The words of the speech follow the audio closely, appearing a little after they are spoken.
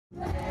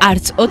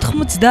არც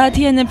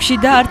 90-იანებში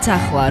და არც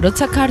ახლა,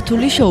 როცა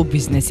ქართული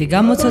შოუ-ბიზნესი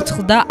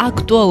გამოცოცხლდა,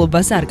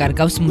 აქტუალობას არ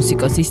კარგავს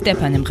მუსიკოსი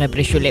სტეფანე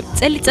მღებრიშვილი.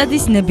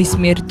 წელიწადის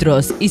ნებისმიერ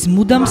დროს ის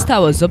მუდამ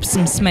სთავაზობს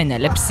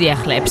მსმენელებს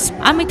სიახლეებს.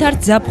 ამით არ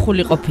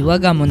ზაფხული ყოფილა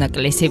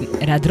გამონაკლისი,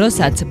 რა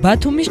დროსაც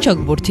ბათუმის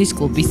ჩოგბურთის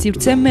კლუბის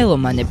სივრცე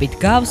მელომანებით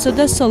გაავსო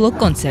და სოლო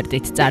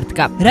კონცერტით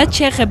წარდგა. რაც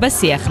შეეხება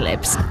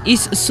სიახლეებს,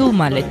 ის სულ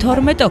მალე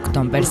 12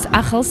 ოქტომბერს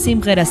ახალ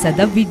სიმღერასა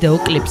და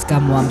ვიდეოკლიპს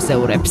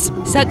გამოამზეურებს.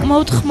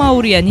 საკმაოდ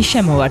ხმაურიანი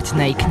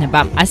შემოვარდნა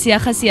იქნება. ასე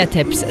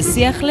ახასიათებს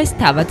სიახლეს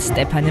თავად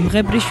სტეფანე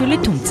მღებრიშვილი,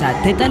 თუმცა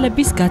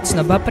დეტალების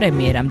გაცნობა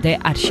პრემიერამდე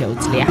არ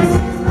შეუძლია.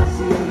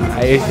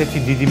 ესეთი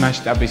დიდი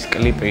მასშტაბის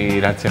კლიპი,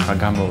 რაც ახლა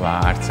გამოვა,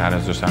 არც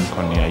არასდროს არ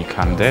მქონია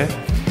იქამდე.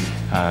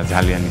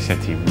 ძალიან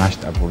ისეთი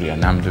მასშტაბურია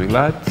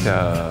ნამდვილად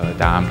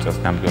და ამ წელს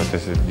ნამდვილად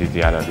ესეთი დიდი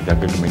არ არის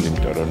დაგეგმილი,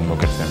 იმიტომ რომ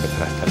მოგეხსენებათ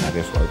რასთან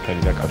არის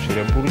ყველაფერი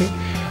დაკავშირებული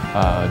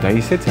და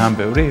ისეთ ძალიან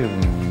ბევრი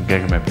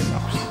გეგმები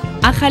მაქვს.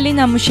 ახალი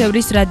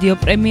ნამუშევრის რადიო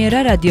პრემიერა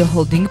რადიო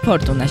ჰოლდინგ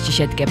ფორტუნაში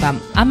შედგება.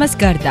 ამას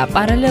გარდა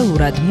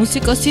პარალელურად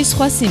მუსიკოსი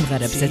სხვა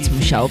სიმღერებზეც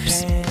მუშაობს.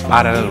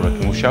 პარალელურად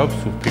მუშაობს,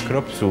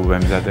 ვფიქრობ,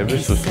 ვემზადები,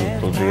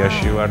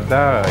 სტუდიაში ვარ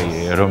და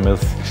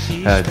რომელს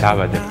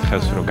დავადებთ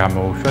ხელს რომ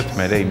გამოუშვათ,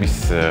 მე იმის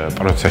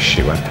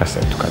პროცესში ვარ, ასე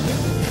ვთქვათ.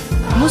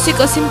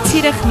 მუსიკოსი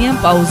მცირეხნიან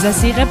პაუზას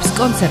იღებს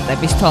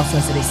კონცერტების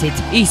თვალსაზრისით.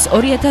 ის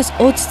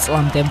 2020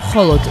 წლამდე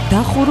მხოლოდ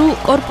დახურულ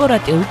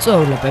კორპორატიულ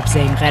წვეულებებზე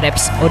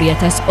იმღერებს.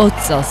 2020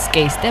 წელს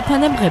კი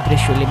სტეფანე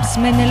მღებრიშვილი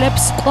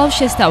მსმენელებს კვლავ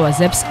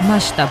შესთავაზებს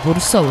მასშტაბურ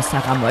სოლო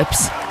საღამოებს.